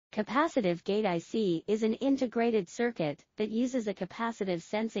Capacitive gate IC is an integrated circuit that uses a capacitive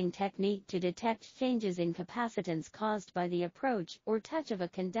sensing technique to detect changes in capacitance caused by the approach or touch of a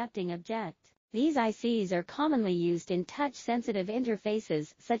conducting object. These ICs are commonly used in touch-sensitive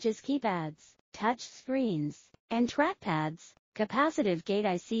interfaces such as keypads, touch screens, and trackpads. Capacitive gate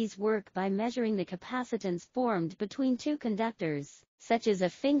ICs work by measuring the capacitance formed between two conductors, such as a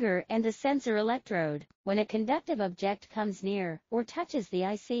finger and a sensor electrode. When a conductive object comes near or touches the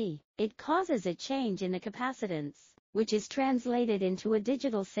IC, it causes a change in the capacitance, which is translated into a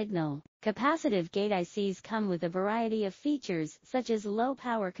digital signal. Capacitive gate ICs come with a variety of features such as low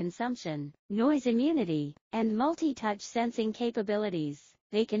power consumption, noise immunity, and multi-touch sensing capabilities.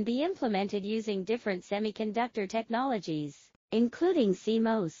 They can be implemented using different semiconductor technologies, including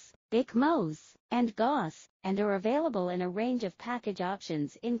CMOS, BICMOS, and GAUS, and are available in a range of package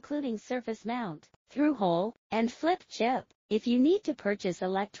options including surface mount, through-hole, and flip chip. If you need to purchase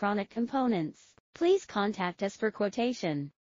electronic components, please contact us for quotation.